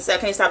 As you can see, I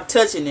can't stop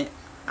touching it.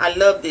 I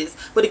love this.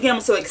 But again,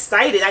 I'm so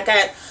excited. I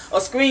got a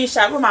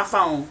screenshot with my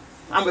phone.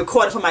 I'm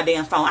recording from my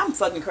damn phone. I'm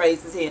fucking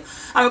crazy as hell.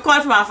 I'm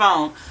recording from my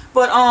phone.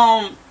 But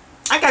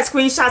I got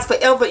screenshots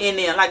forever in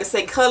there. Like I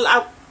said,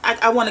 color.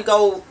 I want to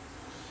go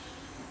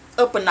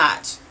up a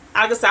notch.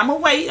 Like I said, I'm gonna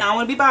wait. I don't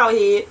want to be bald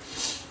head,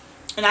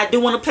 and I do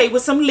want to play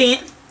with some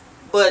length.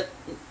 But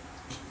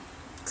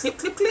clip,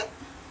 clip, clip.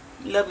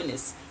 Loving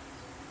this.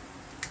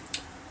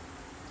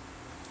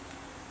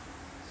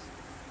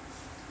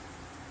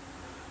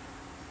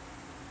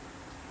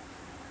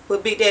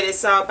 But Big Daddy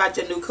saw about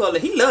your new color.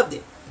 He loved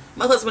it.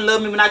 My husband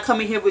loved me when I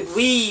come in here with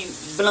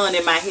weave blonde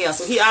in my hair.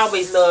 So he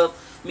always loved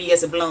me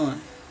as a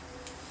blonde.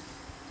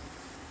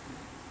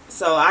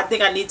 So I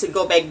think I need to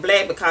go back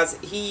black because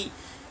yeah.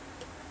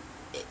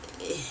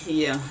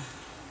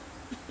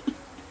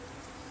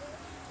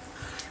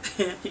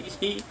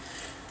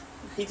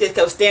 he just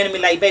kept staring at me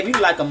like, baby,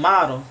 you like a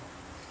model.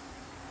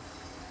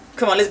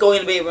 Come on, let's go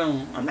in the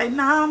bedroom. I'm like,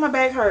 nah, my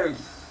back hurt.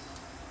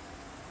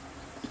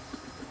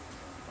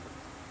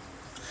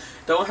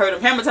 Don't hurt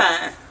him. Hammer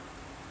time.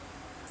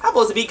 I'm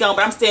supposed to be gone,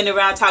 but I'm standing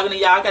around talking to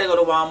y'all. I gotta go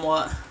to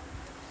Walmart.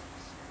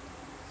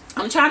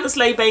 I'm trying to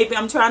slay, baby.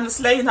 I'm trying to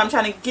slay, and I'm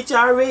trying to get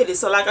y'all ready.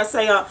 So, like I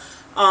say,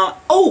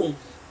 oh,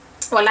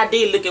 well, I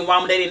did look in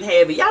Walmart. They didn't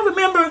have it. Y'all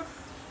remember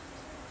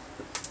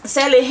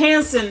Sally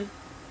Hansen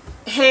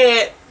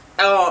had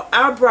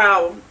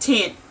eyebrow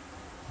tint,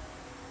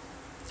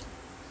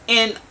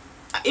 and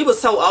it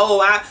was so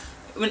old.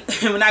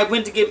 When I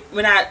went to get,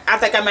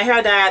 after I got my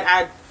hair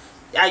dyed,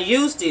 I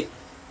used it.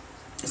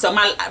 So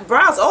my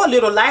brows are a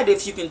little lighter,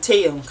 if you can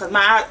tell, because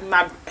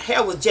my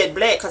hair was jet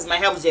black. Because my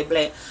hair was jet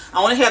black.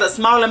 I only had a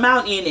small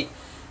amount in it,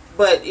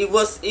 but it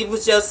was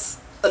just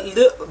a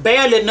little,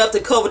 barely enough to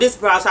cover this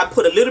brow. So I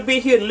put a little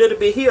bit here and a little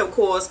bit here. Of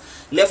course,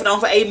 left it on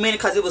for 8 minutes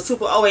because it was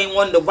super old. I ain't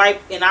wanted to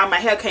wipe, and all my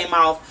hair came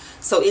off.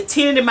 So it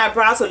tinted my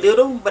brows a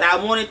little, but I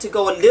wanted to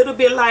go a little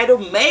bit lighter.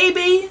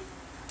 Maybe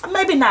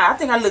not. I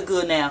think I look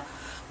good now,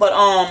 but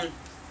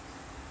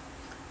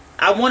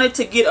I wanted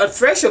to get a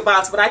fresher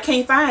box, but I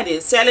can't find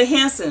it. Sally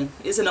Hansen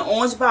is in an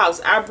orange box,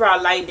 eyebrow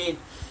lightening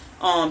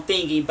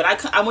thingy. But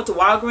I went to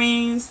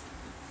Walgreens,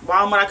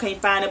 Walmart. I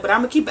can't find it, but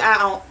I'm gonna keep an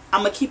eye on.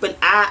 I'm gonna keep an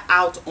eye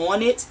out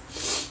on it.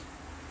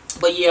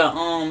 But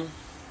yeah,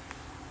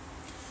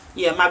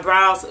 yeah, my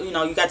brows. You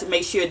know, you got to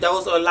make sure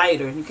those are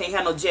lighter. You can't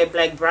have no jet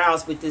black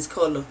brows with this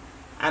color.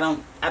 I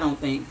don't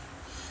think.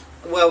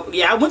 Well,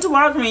 yeah, I went to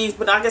Walgreens,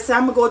 but like I said,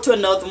 I'm gonna go to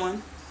another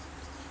one.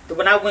 The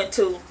one I went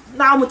to.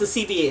 No, I went to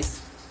CVS.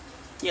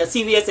 Yeah,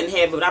 CVS didn't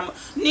have it, but I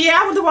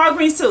went to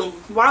Walgreens too.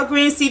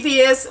 Walgreens,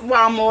 CVS,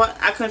 Walmart.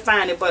 I couldn't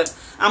find it, but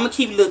I'm gonna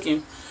keep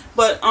looking.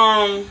 But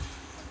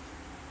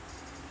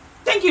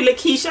thank you,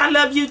 Lakeisha. I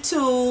love you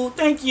too.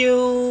 Thank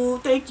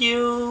you.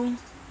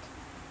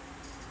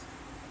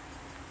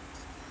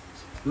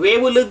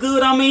 Red will look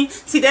good on me.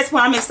 See, that's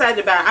what I'm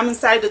excited about. I'm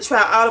excited to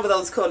try all of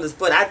those colors,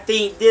 but I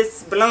think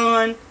this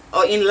blonde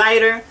or in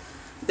lighter,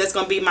 that's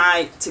gonna be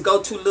my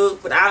to-go-to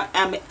look. But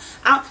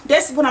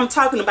that's what I'm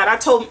talking about. I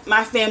told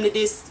my family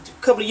this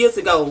a couple of years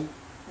ago,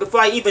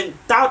 before I even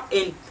thought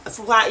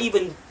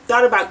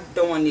about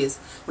doing this.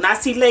 When I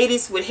see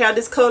ladies with hair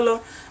this color,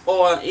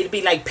 or it'll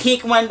be like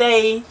pink one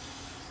day,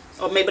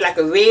 or maybe like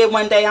a red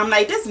one day, I'm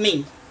like, that's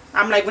me.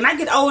 I'm like, when I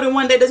get older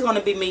one day, that's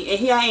gonna be me. And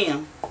here I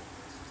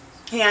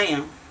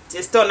am,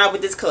 just starting out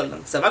with this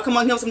color. So if I come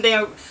on here with some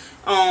damn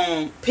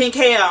pink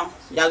hair,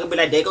 y'all gonna be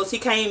like, there goes he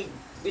came,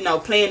 you know,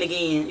 playing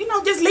again. You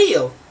know, just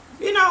live.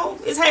 You know,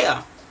 it's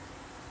hair.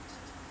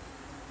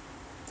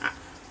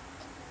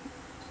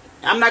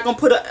 I'm not gonna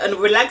put a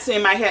relaxer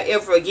in my hair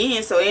ever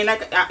again. So it ain't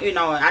like, you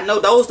know, I know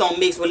those don't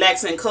mix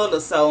relaxer and color.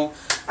 So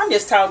I'm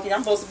just talking.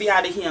 I'm supposed to be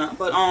out of here.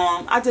 But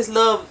I just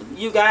love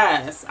you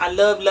guys. I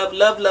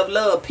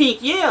love pink.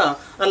 Yeah,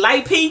 a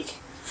light pink.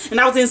 And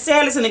I was in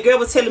Sally's and the girl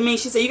was telling me,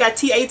 she said, you got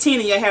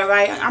T18 in your hair,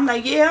 right? I'm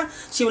like, yeah.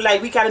 She was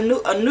like, we got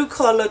a new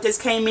color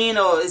just came in,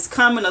 or it's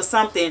coming or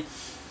something.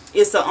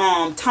 It's a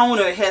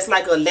toner. It has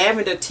like a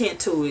lavender tint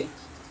to it.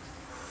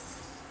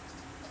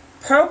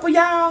 Purple,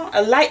 y'all.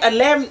 A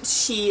lavender.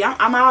 Shit,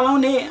 I'm all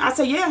on it. I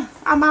said, yeah,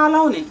 I'm all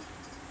on it.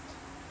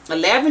 A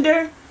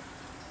lavender.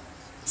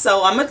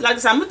 So I'm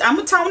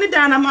gonna tone it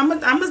down. I'm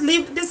gonna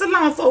leave this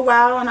alone for a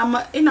while, and I'm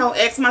gonna, you know,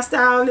 ask my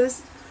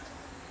stylist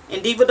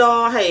and Diva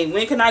Doll, hey,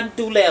 when can I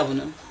do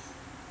lavender?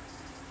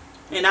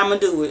 And I'm gonna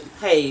do it.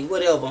 Hey,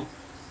 whatever.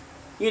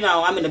 You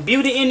know, I'm in the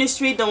beauty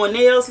industry doing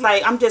nails.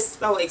 Like, I'm just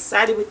so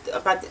excited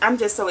I'm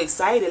just so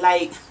excited.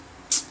 Like,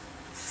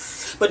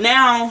 but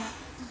now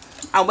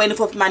I'm waiting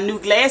for my new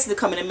glasses to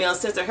come in the mail.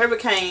 Since the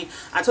hurricane,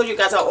 I told you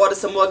guys I ordered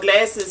some more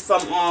glasses from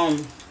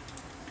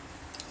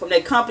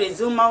that company,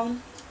 Zumo.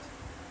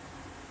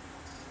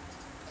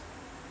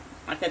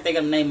 I can't think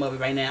of the name of it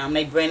right now. I'm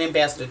their brand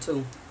ambassador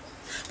too.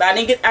 But I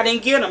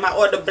didn't get them. I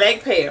ordered a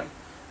black pair,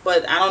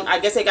 but I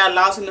guess they got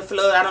lost in the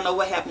flood. I don't know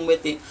what happened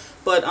with it.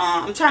 But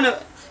I'm trying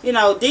to, you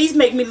know, these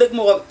make me look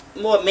more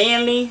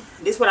manly.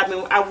 This is what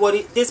I wore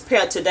this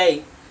pair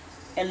today,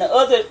 and the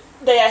other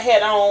day I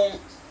had on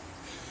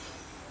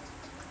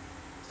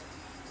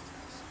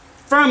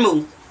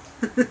Firmu.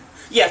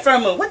 Yeah,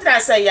 Firmu. What did I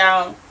say,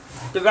 y'all?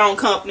 The wrong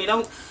company.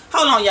 Don't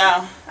hold on,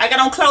 y'all. I got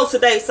on clothes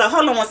today, so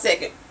hold on one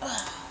second.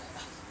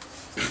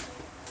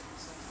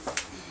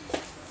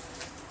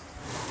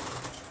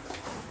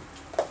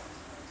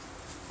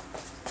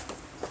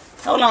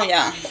 Hold on,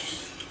 y'all.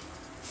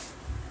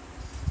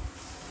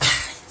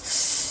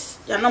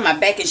 Y'all know my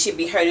back and shit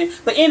be hurting.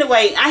 But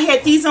anyway, I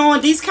had these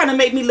on. These kind of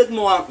make me look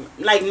more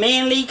like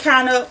manly,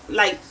 kind of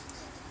like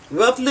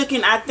rough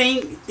looking, I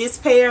think, this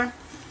pair.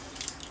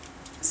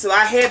 So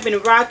I have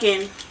been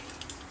rocking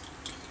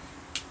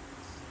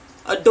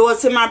Adore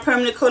to my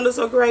permanent colors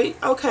are great.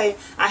 Okay,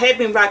 I have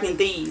been rocking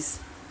these.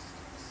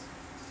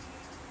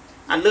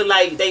 I look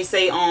like they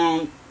say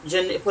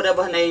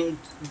whatever her name,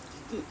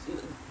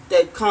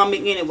 that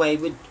comic anyway,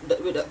 with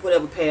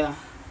whatever pair.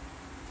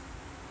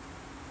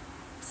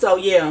 So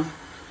yeah,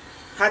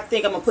 I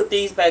think I'm gonna put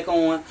these back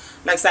on.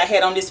 Like I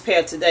had on this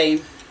pair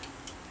today.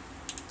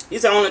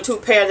 These are only two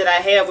pairs that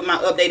I have with my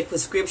updated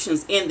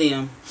prescriptions in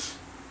them.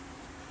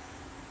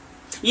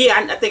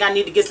 Yeah, I think I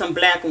need to get some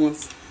black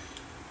ones.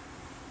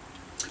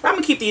 But I'm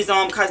gonna keep these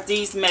on because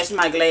these match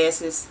my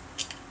glasses.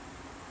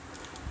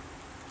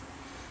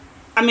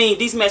 I mean,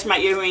 these match my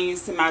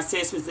earrings and my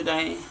accessories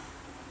today.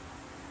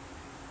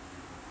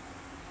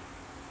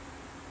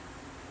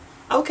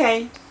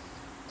 Okay.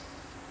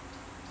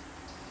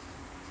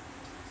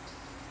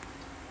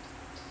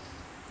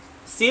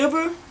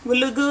 Silver will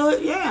look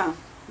good. Yeah.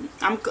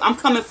 I'm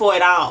coming for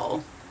it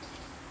all.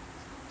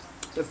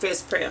 The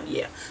first prayer,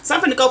 yeah. So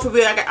I'm finna go for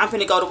real. I'm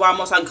finna go to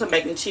Walmart so I can come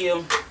back and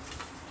chill.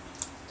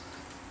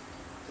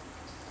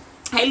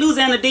 Hey,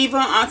 Louisiana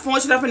Diva.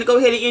 Unfortunately, I'm going to go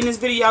ahead and end this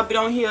video. I'll be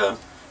on here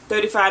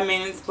 35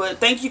 minutes. But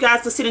thank you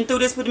guys for sitting through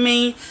this with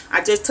me.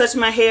 I just touched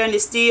my hair and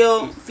it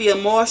still feel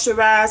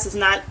moisturized. It's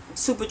not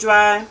super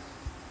dry.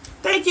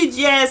 Thank you,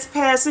 Jazz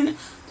Passion.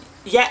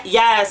 Yeah,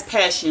 Jazz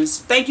Passions.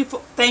 Thank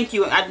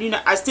you.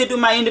 I still do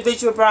my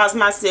individual brows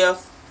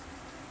myself.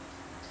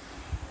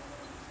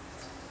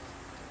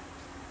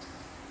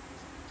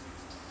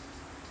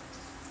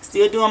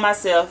 Still doing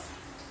myself.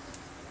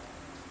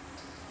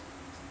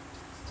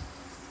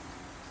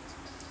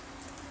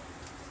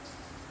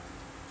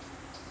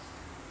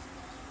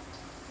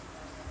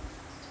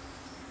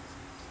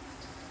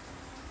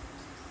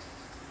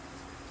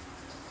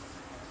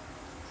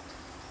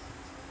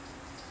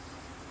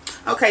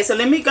 Okay, so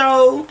let me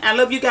go. I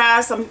love you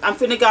guys. I'm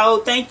finna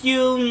go. Thank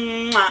you.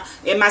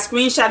 And my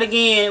screenshot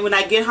again when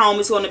I get home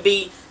is going to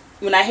be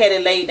when I had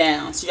it laid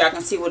down. So y'all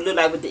can see what it look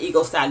like with the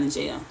Ego Styling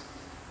Gel.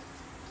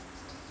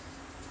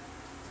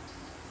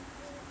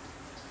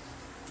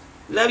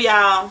 Love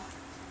y'all.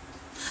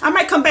 I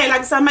might come back.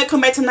 Like I said, I might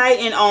come back tonight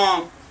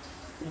and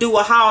do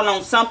a haul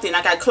on something.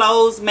 I got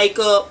clothes,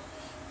 makeup,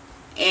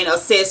 and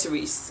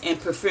accessories and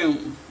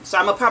perfume. So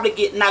I'm going to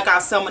probably knock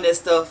out some of that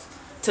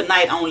stuff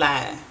tonight on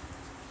live.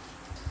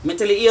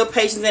 Mentally ill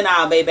patients and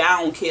all, baby.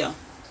 I don't care.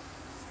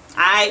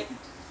 Alright?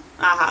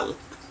 I'll holler.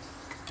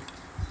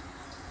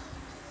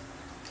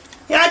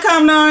 Here I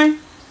come, Lauren.